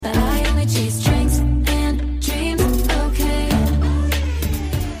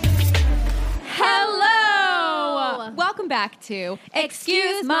back to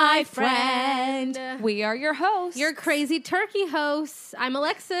Excuse My Friend. We are your hosts. Your crazy turkey hosts. I'm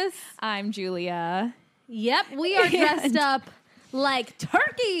Alexis. I'm Julia. Yep, we are dressed up like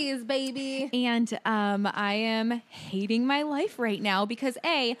turkeys, baby. And I am hating my life right now because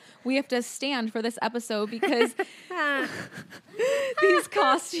A, we have to stand for this episode because these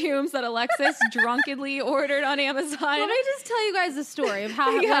costumes that Alexis drunkenly ordered on Amazon. Let me just tell you guys the story of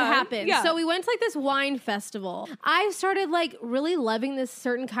how what happened. Yeah. So we went to like this wine festival. I started like really loving this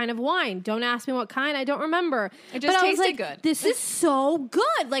certain kind of wine. Don't ask me what kind. I don't remember. It just but I was tasted like, good. This is so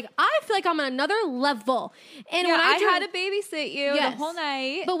good. Like I feel like I'm on another level. And Yeah, when I had to babysit you the Yes. whole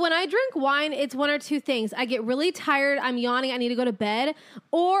night. But when I drink wine, it's one or two things. I get really tired. I'm yawning. I need to go to bed.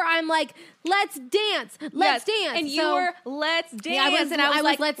 Or I'm like, let's dance. Let's dance. And you were, let's dance. Yeah, I was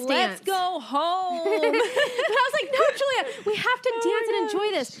like, let's let's dance. go home. And I was like, no, Julia, we have to dance and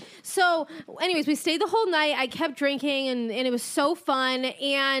enjoy this. So anyways, we stayed the whole night. I kept drinking and it was so fun.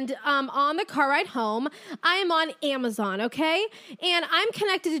 And on the car ride home, I am on Amazon, okay? And I'm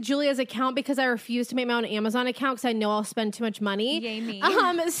connected to Julia's account because I refuse to make my own Amazon account because I know I'll spend too much money. Yay me.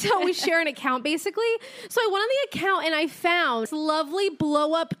 So we share an account basically. So I went on the account and I found this lovely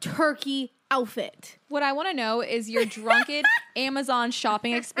blow up turkey outfit. What I want to know is your drunken Amazon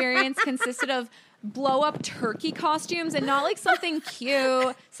shopping experience consisted of blow up turkey costumes and not like something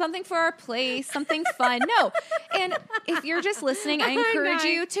cute, something for our place, something fun. No. And if you're just listening, I encourage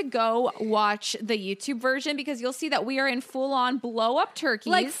you to go watch the YouTube version because you'll see that we are in full on blow up turkeys.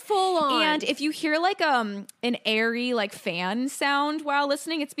 Like full on. And if you hear like an airy like fan sound while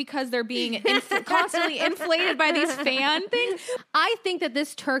listening, it's because they're being constantly inflated by these fan things. I think that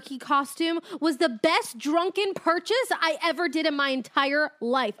this turkey costume was the best drunken purchase I ever did in my entire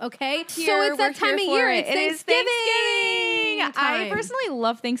life, okay? So it's that time of year. It's Thanksgiving. I personally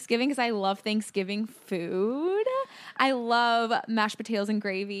love Thanksgiving because I love Thanksgiving food. I love mashed potatoes and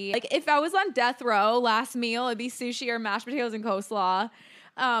gravy. Like if I was on death row, last meal, it'd be sushi or mashed potatoes and coleslaw.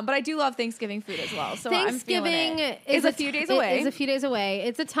 But I do love Thanksgiving food as well. So Thanksgiving is a few days away. It is a few days away.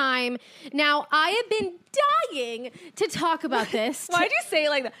 It's a time. Now, I have been dying to talk about this. Why'd you say it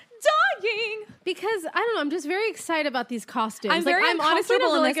like that? Dying. Because, I don't know, I'm just very excited about these costumes. I'm very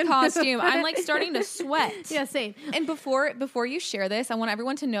uncomfortable in this costume. I'm like starting to sweat. Yeah, same. And before you share this, I want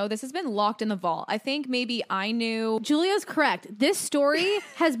everyone to know this has been locked in the vault. I think maybe I knew. Julia's correct. This story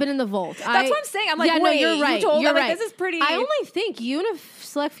has been in the vault. That's what I'm saying. I'm like, yeah, wait, no, you're right. You told you're me, right. Like, this is pretty. I only think you and a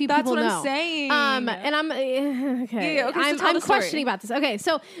select few That's people what know. I'm saying. And I'm okay. Yeah, okay, so tell I'm the story. questioning about this. Okay,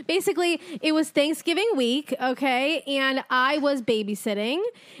 so basically, it was Thanksgiving week. Okay, and I was babysitting,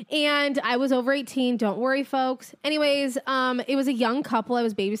 and I was over 18. Don't worry, folks. Anyways, it was a young couple I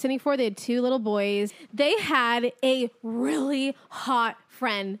was babysitting for. They had two little boys. They had a really hot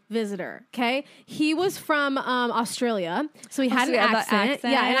friend visitor. Okay, he was from Australia, so he had an accent.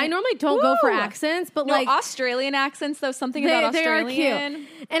 Yeah, and I normally don't go for accents, but no, like Australian accents, though, something about Australian. They are cute.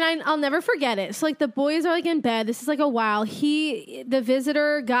 And I'll never forget it. So like the boys are like in bed. This is like a while. The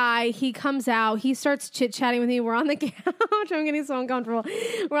visitor guy, he comes out. He starts chit chatting with me. We're on the couch. I'm getting so uncomfortable.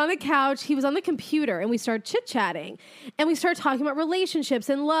 We're on the couch. He was on the computer, and we start chit chatting, and we start talking about relationships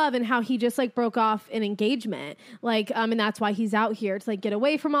and love and how he just like broke off an engagement, like and that's why he's out here to like get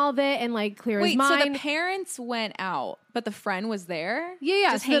away from all of it and like clear his mind. So the parents went out, but the friend was there.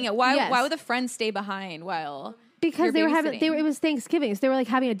 Yeah, just hanging out. Why would the friend stay behind while? Because they were having. It was Thanksgiving, so they were like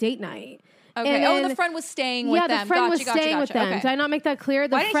having a date night. Okay. And the friend was staying with them. Yeah, the friend was staying with them. Okay. Did I not make that clear?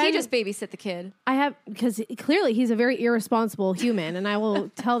 Why didn't he just babysit the kid? Because clearly he's a very irresponsible human, and I will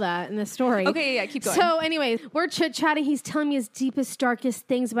tell that in this story. Okay, yeah, keep going. So anyways, we're chit-chatting. He's telling me his deepest, darkest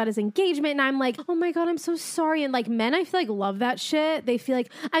things about his engagement, and I'm like, oh my God, I'm so sorry. And like men, I feel like love that shit. They feel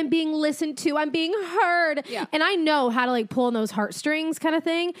like I'm being listened to, I'm being heard. Yeah. And I know how to like pull on those heartstrings kind of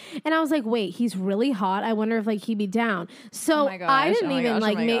thing. And I was like, wait, he's really hot. I wonder if like he'd be down. So I didn't even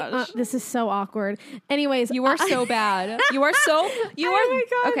like this is so awkward. Anyways, you are so bad. You are so. You are. Oh my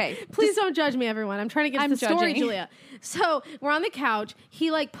God. Okay, please don't judge me, everyone. I'm trying to get to the story, Julia. So we're on the couch. He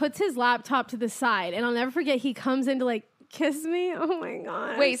like puts his laptop to the side, and I'll never forget. He comes in to like kiss me. Oh my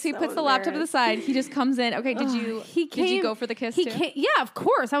God. Wait, so he puts the laptop to the side. He just comes in. Okay, did you go for the kiss too? Yeah, of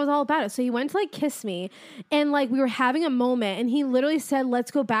course. I was all about it. So he went to like kiss me, and like we were having a moment, and he literally said,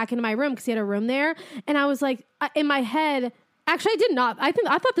 "Let's go back into my room," because he had a room there. And I was like, in my head. Actually, I did not. I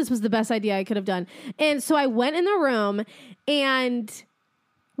thought this was the best idea I could have done. And so I went in the room and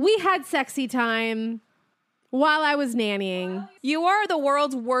we had sexy time while I was nannying. You are the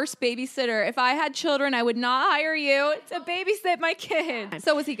world's worst babysitter. If I had children, I would not hire you to babysit my kids.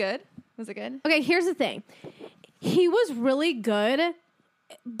 So was he good? Was it good? Okay, here's the thing. He was really good,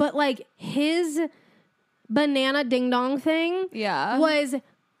 but like his banana ding dong thing Yeah. was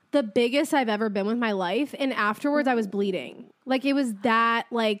the biggest I've ever been with my life. And afterwards I was bleeding. Like it was that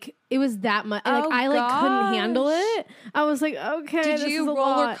much. Like I couldn't handle it. I was like, okay, Did this you is a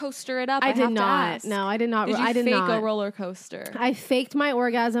roller lot. coaster it up? I did have to not. ask. No, I did not. Did you I did fake not. a roller coaster? I faked my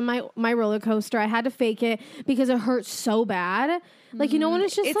orgasm, my roller coaster. I had to fake it because it hurt so bad. Like, you know, when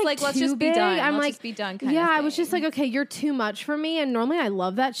it's just It's like like, let's too just be big, done. I'm Let's like, just be done kind yeah, of I was just thing. like, okay, you're too much for me. And normally I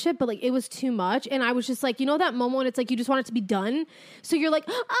love that shit, but like it was too much. And I was just like, you know, that moment when it's like, you just want it to be done. So you're like,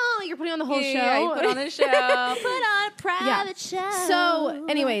 oh, you're putting on the whole show. Yeah, you put on a show. Put on a private show. So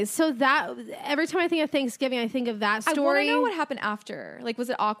anyways, so that every time I think of Thanksgiving, I think of that story. I want to know what happened after. Like, was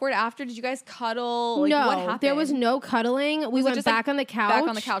it awkward after? Did you guys cuddle? Like, no, what happened? there was no cuddling. We Was it went just, back like, on the couch. back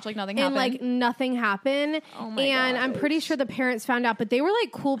on the couch, like nothing and happened? like nothing happened. Oh my And I'm pretty sure the parents found out, but they were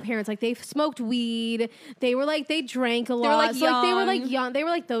like cool parents. Like they smoked weed. They were like they drank a lot. were, like, so, like they were like young. young. They were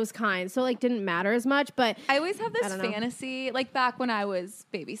like those kinds. So like didn't matter as much. But I always have this don't know. fantasy, like back when I was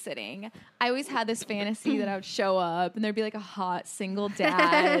babysitting, I always had this fantasy that I would show up and there'd be like a hot single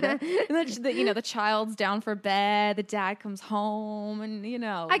dad. And the child's down for bed, the dad comes home, and I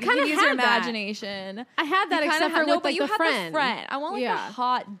you kinda use your had that. imagination. I had that You kinda except for no, with but like you the had friend. the friend. I want like Yeah. a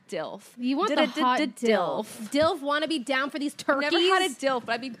hot dilf. You want the hot dilf. Dilf want to be down for these turkeys. Never had a dilf,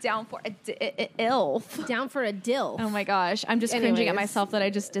 but I'd be down for a ilf. down for a dilf. Oh my gosh, I'm just cringing at Anyways. myself that I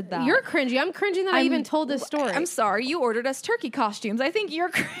just did that. You're cringy. I'm cringing that I I'm- even told this story. I'm sorry, you ordered us turkey costumes. I think you're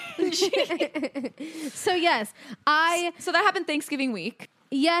cringy. So yes, So that happened Thanksgiving week.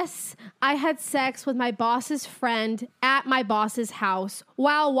 Yes, I had sex with my boss's friend at my boss's house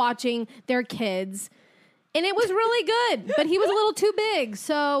while watching their kids. And it was really good, but he was a little too big,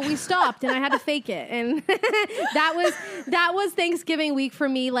 so we stopped and I had to fake it. And that was Thanksgiving week for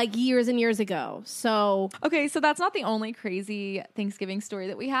me like years and years ago. So Okay, so that's not the only crazy Thanksgiving story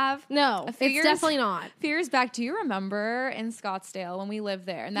that we have. no, A few it's years- definitely not. A few years back, do you remember in Scottsdale when we lived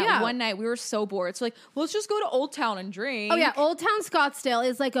there? And that Yeah. one night we were so bored. So like, well, let's just go to Old Town and drink. Oh yeah, Old Town Scottsdale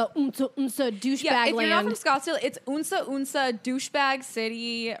is like a douchebag Yeah, if you're not land. from Scottsdale, it's unsa douchebag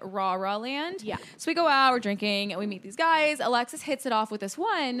city rah land. Yeah. So we go out, we're drinking, and we meet these guys. Alexis hits it off with this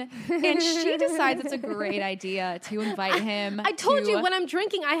one, and she decides it's a great idea to invite him. I told to- you when I'm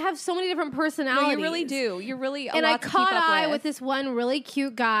drinking, I have so many different No, personalities. you really do. You're really a And I lot to keep caught up eye with. with this one really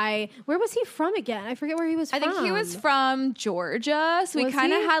cute guy. Where was he from again? I forget where he was I from. think he was from Georgia, so we Was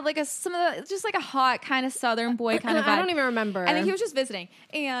kind of he? had like just like a hot kind of Southern boy kind of vibe. I don't even remember. I think he was just visiting,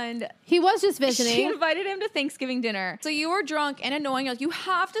 and He was just she visiting. invited him to Thanksgiving dinner. So you were drunk and annoying. You're like, you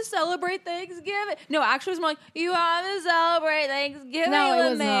have to celebrate Thanksgiving. No, actually, it was more like, you have to celebrate Thanksgiving No, with it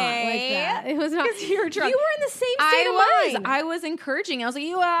was me. not like that. It was not. 'Cause you were drunk. You were in the same state of mind. I was encouraging. I was like,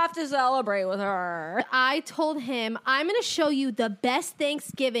 you have to celebrate with her. I told him, I'm going to show you the best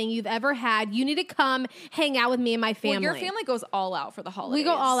Thanksgiving you've ever had. You need to come hang out with me and my family. Well, your family goes all out for the holidays. We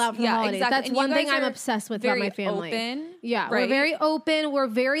go all out for the holidays. Exactly. That's And one you thing guys I'm are obsessed with about very my family. Open, Yeah, right? we're very open. We're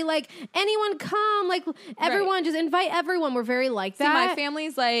very like, anyone come. Like, everyone, just invite everyone. We're very like See, that. my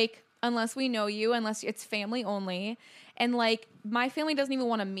family's like, unless we know you, unless it's family only. And like, my family doesn't even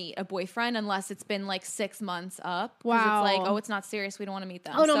want to meet a boyfriend unless it's been like 6 months up. 'Cause Wow. It's like, oh, it's not serious. We don't want to meet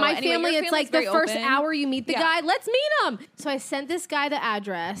them. Oh no, So my anyway, family, your it's like family's the very first open. hour you meet the Yeah. guy, let's meet him. So I sent this guy the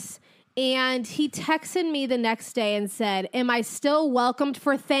address and he texted me the next day and said, am I still welcomed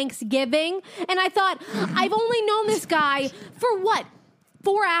for Thanksgiving? And I thought, I've only known this guy for what,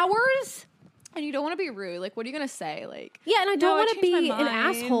 4 hours? And you don't want to be rude. Like, what are you going to say? Like, Yeah, and I No, don't I want to changed be my an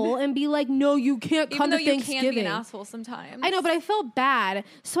mind. asshole and be like, no, you can't even come though to you Thanksgiving. can be an asshole sometimes. I know, but I felt bad.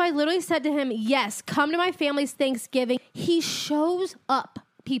 So I literally said to him, yes, come to my family's Thanksgiving. He shows up,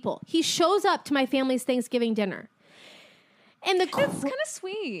 people. He shows up to my family's Thanksgiving dinner. And It's kind of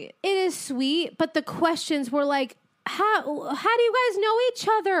sweet. it is sweet, but the questions were like, how do you guys know each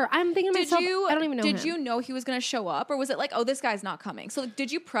other? I'm thinking to Did myself, you? I don't even know Did him. you know he was going to show up, or was it like, oh, this guy's not coming? So, like,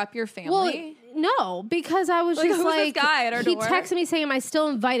 did you prep your Well, family? no, because I was Like, just who's this like, guy at our he door? texted me saying, am I still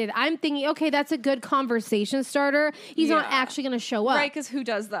invited? I'm thinking, okay, that's a good conversation starter. He's not Yeah. actually going to show up. Right? Because who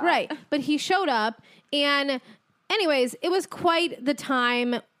does that? Right. But he showed up, and anyways, it was quite the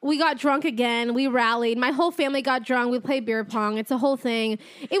time. We got drunk again. We rallied. My whole family got drunk. We played beer pong. It's a whole thing.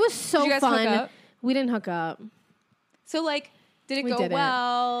 It was so Did you guys fun. hook up? We didn't hook up. So, like, did it We go didn't.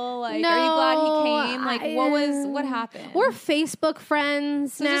 well? Like, No, are you glad he came? Like, what happened? We're Facebook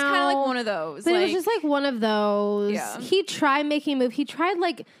friends so now. just kind of like one of those. But like, it was just like one of those. Yeah. He tried making a move. He tried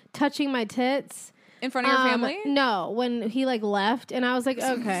like touching my tits. in front of your family. No, when he like left, and I was like,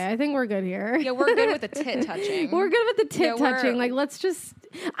 okay, I think we're good here. Yeah, we're good with the tit touching. We're good with the tit Yeah, we're- touching. Like, let's just.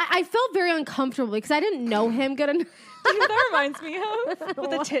 I felt very uncomfortable because I didn't know him good enough. You know what that reminds me of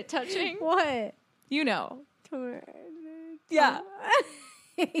with the tit touching. What? You know. Yeah.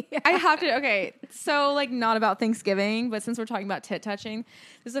 I have to, okay, so like not about Thanksgiving, but since we're talking about tit touching,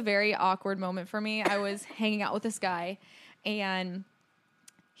 this is a very awkward moment for me. I was hanging out with this guy and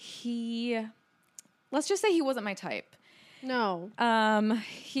let's just say he wasn't my type. No.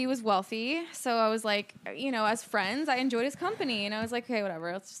 He was wealthy, so I was like, as friends, I enjoyed his company, and I was like, okay,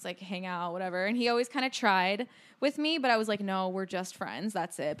 whatever, let's just like hang out, whatever. And he always kind of tried with me, but I was like, no, we're just friends,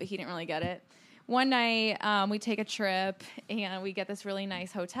 that's it. But he didn't really get it. One night, we take a trip, and we get this really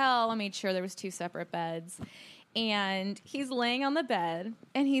nice hotel. I made sure there was 2 separate beds, and he's laying on the bed,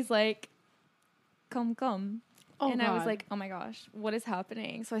 and he's like, come. Oh, and God. I was like, oh my gosh, what is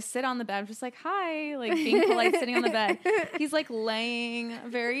happening? So I sit on the bed, just like, hi, like being polite, sitting on the bed. He's like laying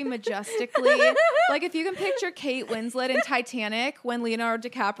very majestically. Like if you can picture Kate Winslet in Titanic when Leonardo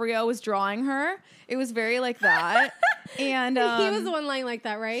DiCaprio was drawing her, it was very like that. And he was the one laying like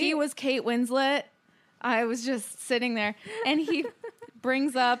that, right? He was Kate Winslet. I was just sitting there, and he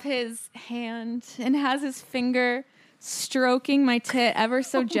brings up his hand and has his finger stroking my tit ever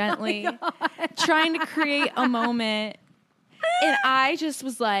so gently, trying to create a moment. And I just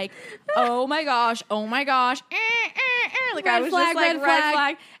was like, oh my gosh. Like Red I was flag, just like, red red flag.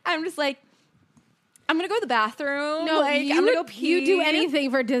 flag. I'm just like, I'm going to go to the bathroom. No, like, I'm going to go pee. You do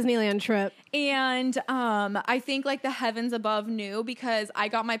anything for a Disneyland trip. And I think like the heavens above knew, because I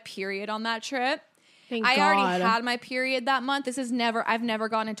got my period on that trip. Thank I God. already had my period that month. I've never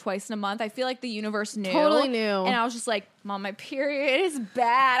gone in twice in a month. I feel like the universe knew. Totally knew. And I was just like, Mom, my period is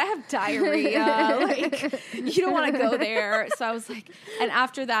bad. I have diarrhea. Like, you don't want to go there. So I was like, and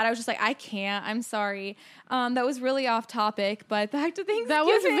after that, I was just like, I can't. I'm sorry. That was really off topic, but back to Thanksgiving. That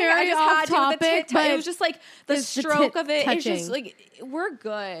was very off topic, but it was just like the it's the stroke tit of it. It's touching. just like, we're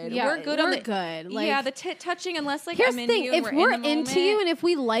good. Yeah, we're good on we're the good. Like, yeah, the tit touching, unless like Here's I'm the into thing: you and if we're we're in the into moment. you and if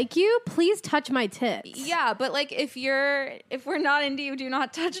we like you, please touch my tits. Yeah, but like if we're not into you, do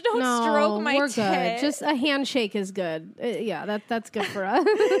not touch. Don't No, stroke my we're tit. good. Just a handshake is good. Yeah, that's good for us.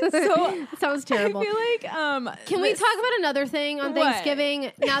 So sounds terrible. I feel like Can we talk about another thing on What?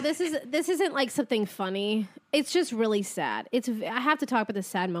 Thanksgiving? Now this isn't like something funny. It's just really sad. I have to talk about this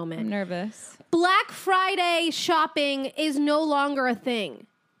sad moment. I'm nervous. Black Friday shopping is no longer a thing.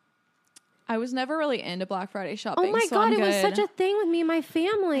 I was never really into Black Friday shopping. Oh my so God, I'm it was good. such a thing with me and my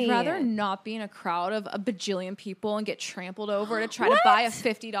family. I'd rather not be in a crowd of a bajillion people and get trampled over to try What? to buy a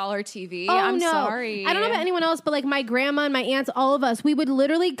 $50 TV. Oh, I'm no. sorry. I don't know about anyone else, but like my grandma and my aunts, all of us, we would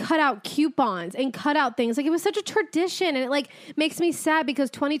literally cut out coupons and cut out things. Like it was such a tradition, and it like makes me sad because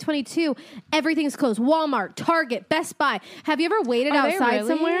 2022, everything's closed. Walmart, Target, Best Buy. Have you ever waited Are they outside really?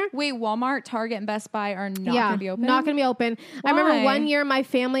 somewhere? Wait, Walmart, Target, and Best Buy are not going to be open? Not going to be open. I remember Why? one year my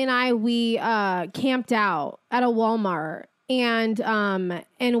family and I, we camped out at a Walmart and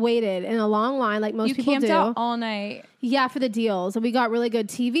waited in a long line like most You people camped do. out all night. Yeah, for the deals. And we got really good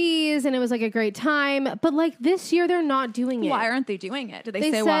TVs and it was like a great time. But like this year they're not doing it. Why aren't they doing it? Did they,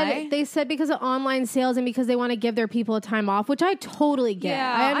 They say said why? they said because of online sales and because they want to give their people a time off, which I totally get.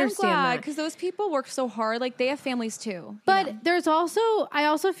 I understand I'm glad that. because those people work so hard. Like they have families too. But there's also, I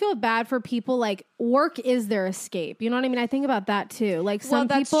also feel bad for people like work is their escape. You know what I mean? I think about that too. Like some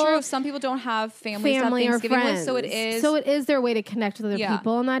that's people, true. Some people don't have families family to or have Thanksgiving friends, with, so it is. their way to connect with other Yeah.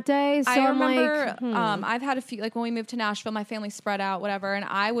 people on that day. So I I'm remember like, I've had a few, like when we moved to Nashville, my family spread out, whatever, and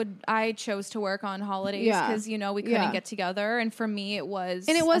I chose to work on holidays Yeah. because we couldn't Yeah. get together, and for me it was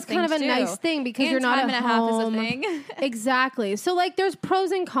and it was thing kind of a to do. nice thing because And you're not time at and a home. half is a thing. Exactly. So like there's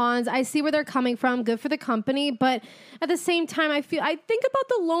pros and cons. I see where they're coming from. Good for the company, but at the same time I think about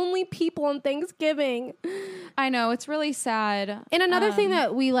the lonely people on Thanksgiving. I know, it's really sad. And another thing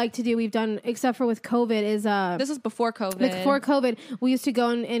that we like to do, we've done except for with COVID is this was before COVID. before COVID, we used to go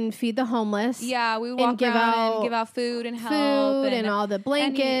and feed the homeless. Yeah, we and walk give around out and give out food and help and all the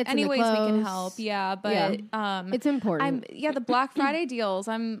blankets any and the ways we can clothes. help. Yeah, but It's important. the Black Friday deals.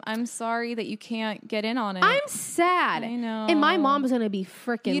 I'm sorry that you can't get in on it. I'm sad. I know. And my mom's gonna be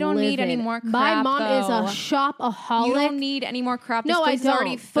freaking. You don't need any livid. more My crap, mom is though. a shopaholic. You don't need any more crap. This No, I place is don't.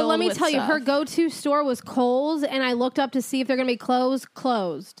 already But filled let me with tell you, her stuff. go-to store was Kohl's, and I looked up to see if they're going to be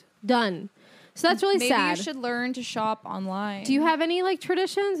closed. Done. So that's really Maybe sad. you should learn to shop online. Do you have any like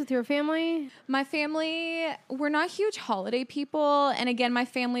traditions with your family? My family, we're not huge holiday people, and again, my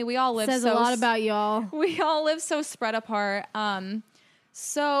family, we all live Says so a lot about y'all. we all live so spread apart.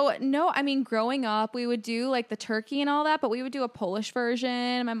 So no, I mean, growing up, we would do like the turkey and all that, but we would do a Polish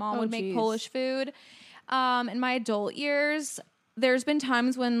version. My mom Oh, would make geez. Polish food. In my adult years, there's been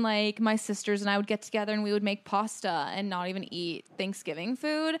times when like my sisters and I would get together and we would make pasta and not even eat Thanksgiving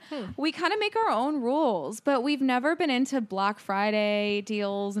food. We kind of make our own rules, but we've never been into Black Friday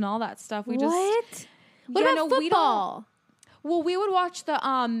deals and all that stuff. We just What about football? Well, we would watch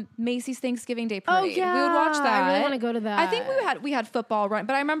the Macy's Thanksgiving Day Parade. Oh, yeah. We would watch that. I really want to go to that. I think we had football run,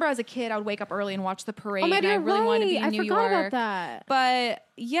 but I remember as a kid I would wake up early and watch the parade. Oh, maybe and I you're really wanted to be in New I forgot York. about that. But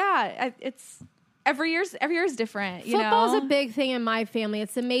yeah, it's every year is different. Football's know? a big thing in my family.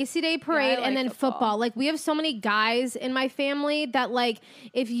 It's the Macy Day Parade I and like then football. Like we have so many guys in my family that like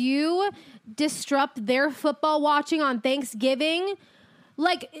if you disrupt their football watching on Thanksgiving,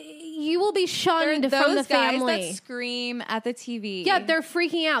 like you will be shunned Those from the guys family. that scream at the TV. Yeah, they're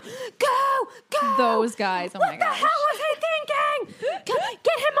freaking out. Go! Those guys. Oh what my the gosh. hell was I thinking?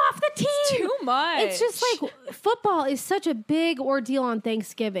 Get him off the team. It's too much. It's just like football is such a big ordeal on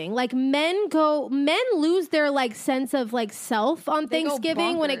Thanksgiving. Like men lose their like sense of like self on They go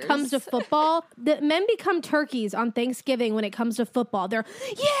Thanksgiving when it comes to bonkers. football. The men become turkeys on Thanksgiving when it comes to football. They're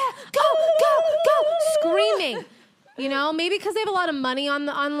go screaming. You know, maybe because they have a lot of money on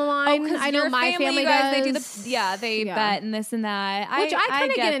the line. I know my family guys, does. they do bet and this and that. Which I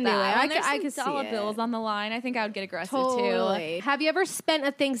kinda get into that. it. When there's I some could see dollar it. bills on the line. I think I would get aggressive Totally. too. Have you ever spent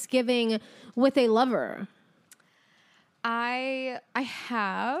a Thanksgiving with a lover? I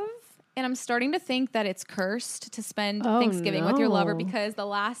have, and I'm starting to think that it's cursed to spend Oh, Thanksgiving with your lover no. because the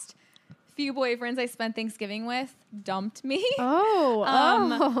last few boyfriends I spent Thanksgiving with dumped me.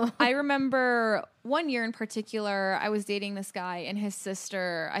 I remember one year in particular, I was dating this guy and his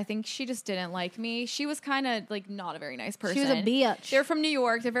sister. I think she just didn't like me. She was kind of like not a very nice person. She was a bitch. They're from New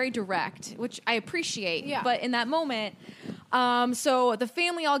York. They're very direct, which I appreciate. Yeah. But in that moment, so the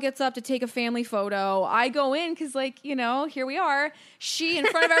family all gets up to take a family photo. I go in because, like, here we are. She in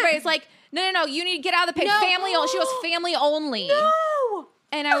front of everybody is like, no, you need to get out of the picture. No. Family. She was family only. No.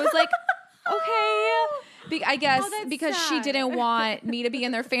 And I was like, okay. I guess that's because she sad. didn't want me to be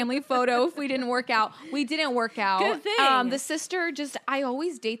in their family photo if we didn't work out. We didn't work out. Good thing. The sister I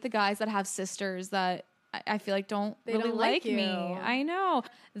always date the guys that have sisters that I feel like don't really don't like me. you. I know.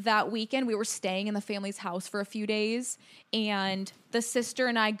 That weekend we were staying in the family's house for a few days and the sister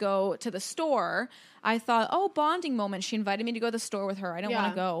and I go to the store. I thought, bonding moment. She invited me to go to the store with her. I didn't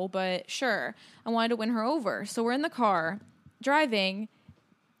want to go, but sure. I wanted to win her over. So we're in the car driving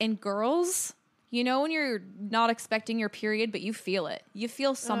and girls, when you're not expecting your period, but you feel it. You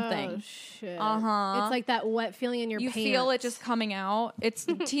feel something. Oh, shit. Uh-huh. It's like that wet feeling in your You pants. feel it just coming out. It's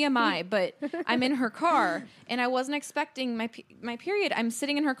TMI, but I'm in her car and I wasn't expecting my period. I'm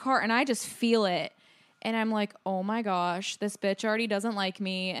sitting in her car and I just feel it. And I'm like, oh my gosh, this bitch already doesn't like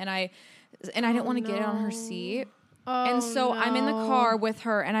me. And I didn't want to get it on her seat. And so I'm in the car with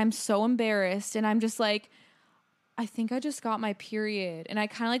her and I'm so embarrassed. And I'm just like, I think I just got my period. And I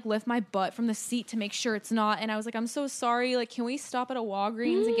kind of like lift my butt from the seat to make sure it's not. And I was like, I'm so sorry. Like, can we stop at a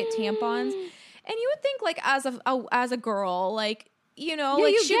Walgreens and get tampons? And you would think like as a girl, like, Yeah,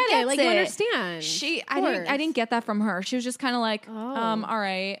 like you she get gets it. Like you understand. I didn't get that from her. She was just kind of like, all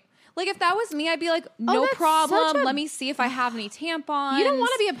right. Like if that was me, I'd be like, no that's problem. such a- Let me see if I have any tampons. You don't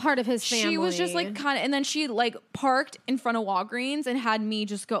want to be a part of his family. She was just like kind of, and then she like parked in front of Walgreens and had me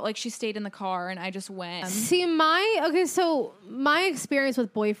just go, like she stayed in the car and I just went. See, so my experience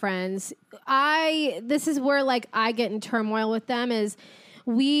with boyfriends, this is where like I get in turmoil with them is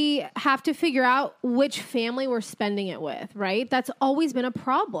we have to figure out which family we're spending it with, right? That's always been a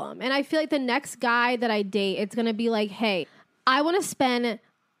problem. And I feel like the next guy that I date, it's going to be like, hey, I want to spend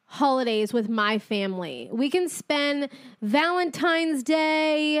holidays with my family. We can spend Valentine's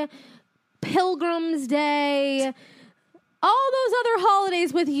Day, Pilgrim's Day, all those other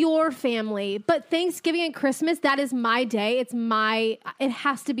holidays with your family. But Thanksgiving and Christmas, that is my day. It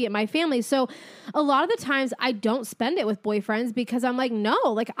has to be at my family. So a lot of the times I don't spend it with boyfriends because I'm like, no,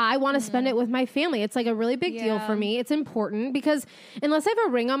 like I want to spend it with my family. It's like a really big deal for me. It's important because unless I have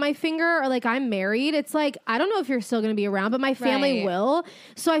a ring on my finger or like I'm married, it's like, I don't know if you're still going to be around, but my family Right. will.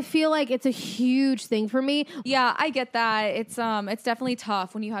 So I feel like it's a huge thing for me. Yeah, I get that. It's definitely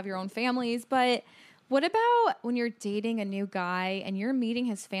tough when you have your own families, but what about when you're dating a new guy and you're meeting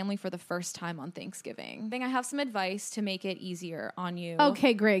his family for the first time on Thanksgiving? I have some advice to make it easier on you.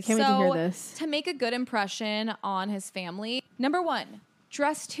 Okay, great. Can't wait to hear this. To make a good impression on his family, number one,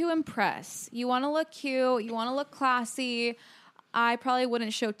 dress to impress. You want to look cute. You want to look classy. I probably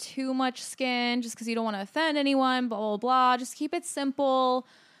wouldn't show too much skin just because you don't want to offend anyone, blah, blah, blah. Just keep it simple.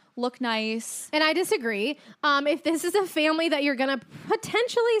 Look nice. And I disagree. If this is a family that you're going to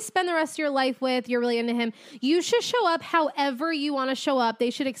potentially spend the rest of your life with, you're really into him, you should show up however you want to show up. They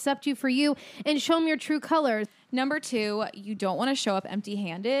should accept you for you and show them your true colors. Number 2, you don't want to show up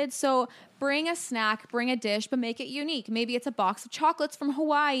empty-handed. So bring a snack, bring a dish, but make it unique. Maybe it's a box of chocolates from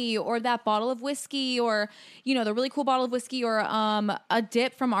Hawaii, or that bottle of whiskey, or, you know, the really cool bottle of whiskey, or a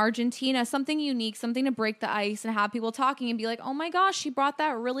dip from Argentina, something unique, something to break the ice and have people talking and be like, oh my gosh, she brought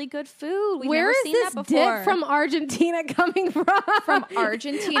that really good food. We've never seen that before. Where is this dip from Argentina coming from? From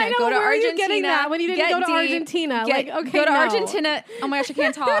Argentina. I know, go to where Argentina. Are you getting that when you didn't go to deep, Argentina? Go to Argentina. Oh my gosh, I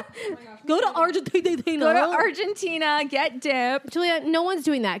can't talk. Go to Argentina. Go to Argentina, get dip. Julia, no one's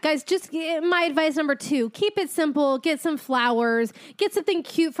doing that. Guys, just my advice number 2, keep it simple. Get some flowers. Get something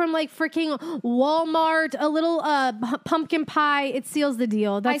cute from like freaking Walmart. A little pumpkin pie. It seals the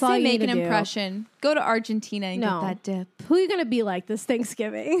deal. That's all you need to do. Make an impression. Go to Argentina and get that dip. Who are you going to be like this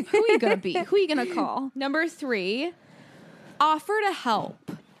Thanksgiving? Who are you going to be? Who are you going to call? Number 3, offer to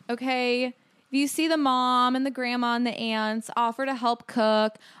help. Okay? If you see the mom and the grandma and the aunts, offer to help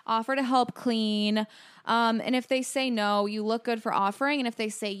cook, offer to help clean. And if they say no, you look good for offering. And if they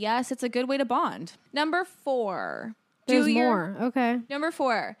say yes, it's a good way to bond. Number 4. There's more. Okay. Number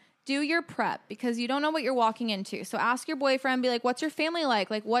 4. Do your prep, because you don't know what you're walking into. So ask your boyfriend, be like, what's your family like?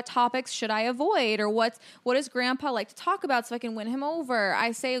 Like, what topics should I avoid? Or what does grandpa like to talk about so I can win him over?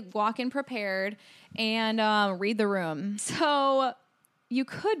 I say walk in prepared and read the room. So you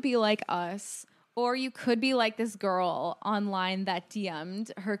could be like us, or you could be like this girl online that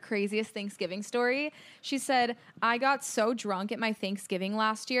DM'd her craziest Thanksgiving story. She said, I got so drunk at my Thanksgiving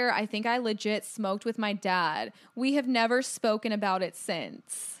last year, I think I legit smoked with my dad. We have never spoken about it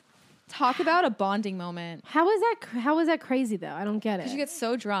since. Talk about a bonding moment. How is that crazy though? I don't get it. Because you get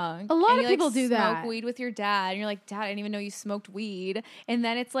so drunk. A lot of people do that. Smoke weed with your dad, and you're like, Dad, I didn't even know you smoked weed. And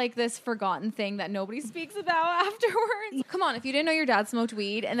then it's like this forgotten thing that nobody speaks about afterwards. Come on, if you didn't know your dad smoked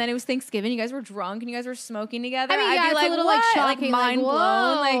weed, and then it was Thanksgiving, you guys were drunk and you guys were smoking together, I mean, I'd be like, a little what? like shocking, mind like,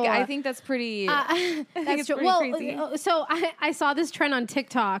 blown. whoa. Like, I think that's pretty. That's true. Crazy. So I saw this trend on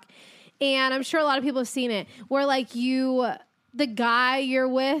TikTok, and I'm sure a lot of people have seen it, where like the guy you're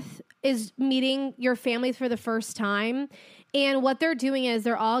with is meeting your family for the first time. And what they're doing is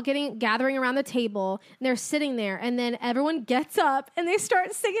they're all gathering around the table, and they're sitting there, and then everyone gets up and they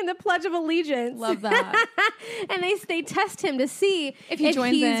start singing the Pledge of Allegiance. Love that. And they test him to see if he's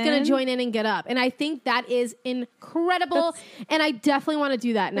going to join in and get up. And I think that is incredible. And I definitely want to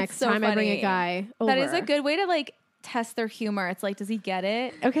do that next time I bring a guy over. That is a good way to like test their humor. It's like, does he get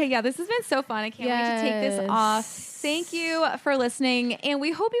it? Okay, yeah, this has been so fun. I can't wait to take this off. Thank you for listening, and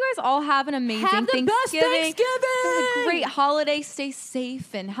we hope you guys all have an amazing Thanksgiving. Best Thanksgiving! Have a great holiday. Stay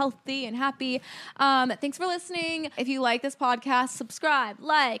safe and healthy and happy. Thanks for listening. If you like this podcast, subscribe,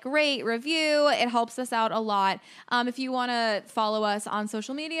 like, rate, review. It helps us out a lot. If you want to follow us on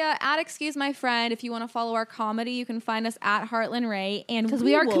social media, Excuse My Friend. If you want to follow our comedy, you can find us at Heartland Ray. And because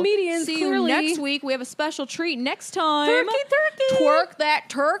we are comedians, see clearly. you next week. We have a special treat next time. Turkey. Twerk that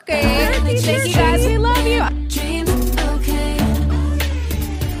turkey. Thank you guys. We love you.